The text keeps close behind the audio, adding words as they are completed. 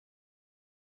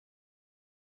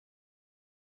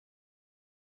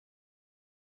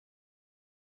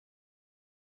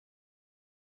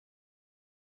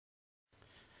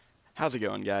How's it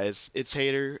going, guys? It's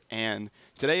Hater, and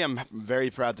today I'm very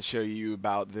proud to show you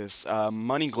about this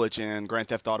money glitch in Grand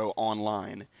Theft Auto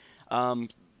Online. Um,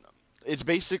 it's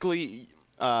basically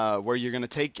where you're gonna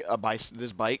take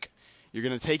this bike, you're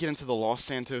gonna take it into the Los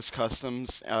Santos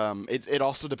Customs. It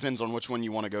also depends on which one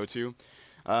you want to go to.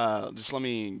 Just let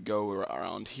me go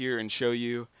around here and show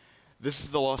you. This is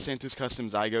the Los Santos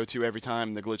Customs I go to every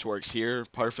time. The glitch works here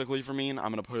perfectly for me. And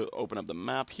I'm gonna open up the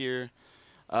map here.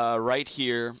 Right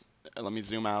here, let me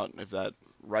zoom out if that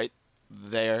right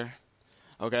there.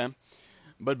 Okay,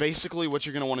 but basically what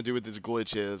you're gonna want to do with this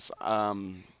glitch is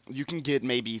you can get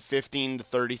maybe $15,000 to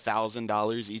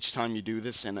 $30,000 each time you do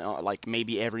this, and like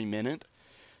maybe every minute.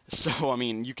 So I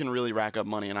mean, you can really rack up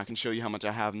money, and I can show you how much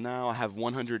I have now. I have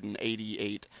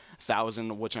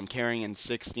 188,000, which I'm carrying, and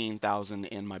 16,000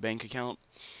 in my bank account.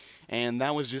 And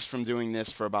that was just from doing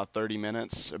this for about 30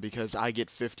 minutes, because I get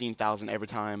 15,000 every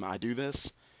time I do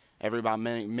this, every about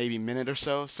maybe minute or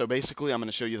so. So basically, I'm going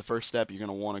to show you the first step. You're going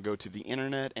to want to go to the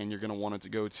internet, and you're going to want it to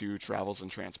go to Travels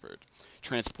and Transport,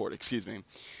 excuse me. And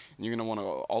you're going to want to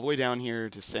go all the way down here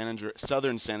to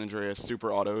Southern San Andreas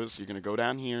Super Autos. You're going to go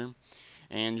down here,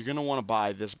 and you're going to want to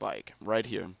buy this bike right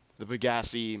here, the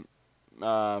Pegassi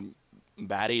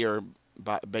Batty or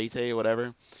Bate,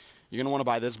 whatever. You're going to want to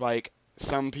buy this bike.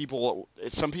 Some people,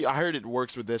 I heard it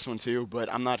works with this one too,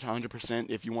 but I'm not 100%.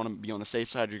 If you want to be on the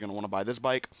safe side, you're going to want to buy this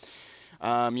bike.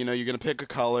 You're going to pick a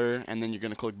color, and then you're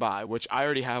going to click buy, which I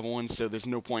already have one, so there's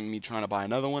no point in me trying to buy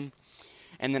another one.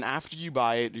 And then after you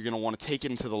buy it, you're going to want to take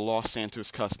it into the Los Santos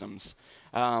Customs.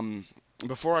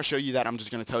 Before I show you that, I'm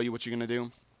just going to tell you what you're going to do.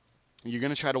 You're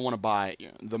going to try to want to buy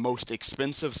the most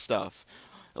expensive stuff,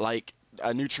 like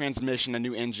a new transmission, a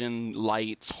new engine,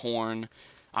 lights, horn.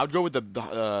 I would go with the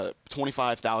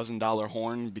 $25,000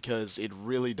 horn, because it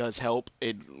really does help.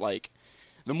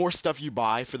 The more stuff you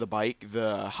buy for the bike,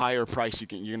 the higher price you're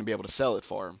gonna be able to sell it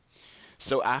for.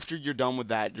 So after you're done with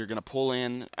that, you're gonna pull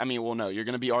in. Well, no, you're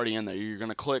gonna be already in there. You're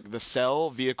gonna click the sell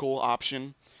vehicle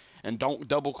option, and don't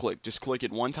double click. Just click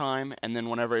it one time, and then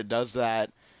whenever it does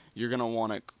that, you're gonna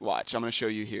want to watch. I'm gonna show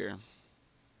you here.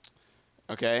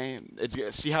 Okay,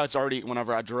 see how it's already,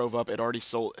 whenever I drove up, it already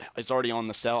sold. It's already on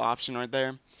the sell option right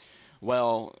there.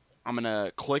 Well, I'm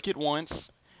gonna click it once.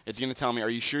 It's gonna tell me, are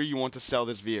you sure you want to sell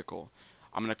this vehicle?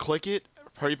 I'm gonna click it,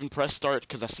 hurry up and press start,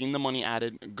 because I've seen the money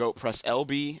added. Go press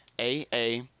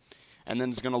LBAA, and then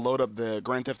it's gonna load up the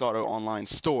Grand Theft Auto Online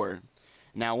store.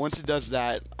 Now once it does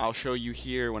that, I'll show you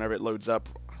here whenever it loads up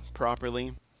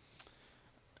properly.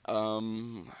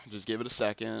 Just give it a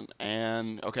second,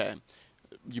 and okay,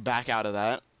 you back out of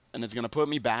that, and it's gonna put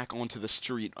me back onto the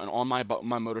street and on my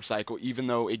motorcycle, even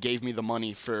though it gave me the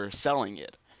money for selling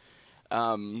it.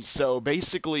 So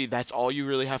basically, that's all you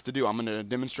really have to do. I'm gonna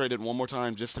demonstrate it one more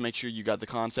time just to make sure you got the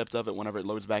concept of it whenever it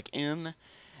loads back in.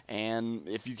 And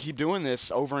if you keep doing this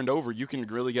over and over, you can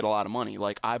really get a lot of money.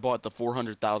 Like, I bought the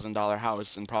 $400,000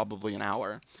 house in probably an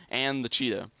hour, and the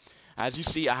cheetah. As you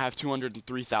see, I have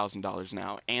 $203,000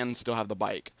 now, and still have the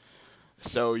bike.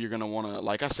 So you're gonna wanna,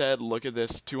 like I said, look at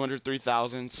this,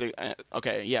 203,000.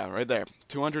 Okay, yeah, right there,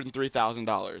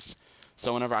 $203,000.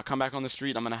 So whenever I come back on the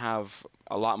street, I'm gonna have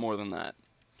a lot more than that.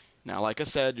 Now, like I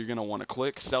said, you're gonna want to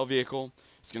click sell vehicle.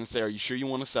 It's gonna say, are you sure you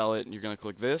want to sell it? And you're gonna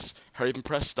click this. Hurry up and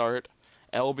press start.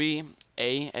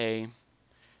 LBAA.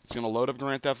 It's gonna load up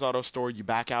Grand Theft Auto Store. You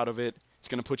back out of it. It's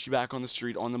gonna put you back on the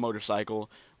street on the motorcycle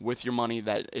with your money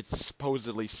that it's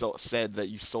supposedly said that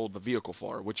you sold the vehicle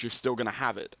for, which you're still gonna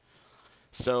have it.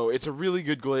 So it's a really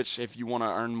good glitch if you want to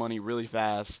earn money really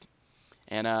fast,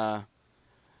 and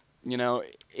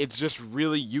it's just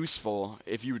really useful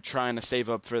if you're trying to save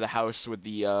up for the house with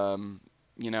the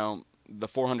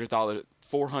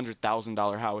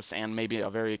 $400,000 house, and maybe a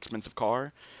very expensive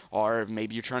car, or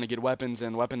maybe you're trying to get weapons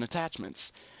and weapon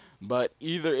attachments. But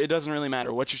either, it doesn't really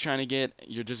matter what you're trying to get.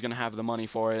 You're just gonna have the money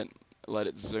for it. Let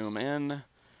it zoom in.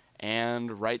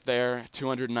 And right there,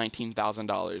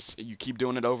 $219,000. You keep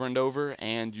doing it over and over,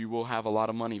 and you will have a lot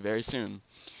of money very soon.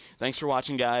 Thanks for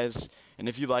watching, guys. And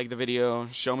if you like the video,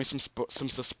 show me some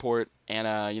support,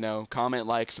 and comment,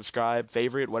 like, subscribe,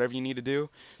 favorite, whatever you need to do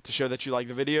to show that you like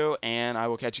the video. And I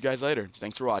will catch you guys later.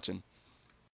 Thanks for watching.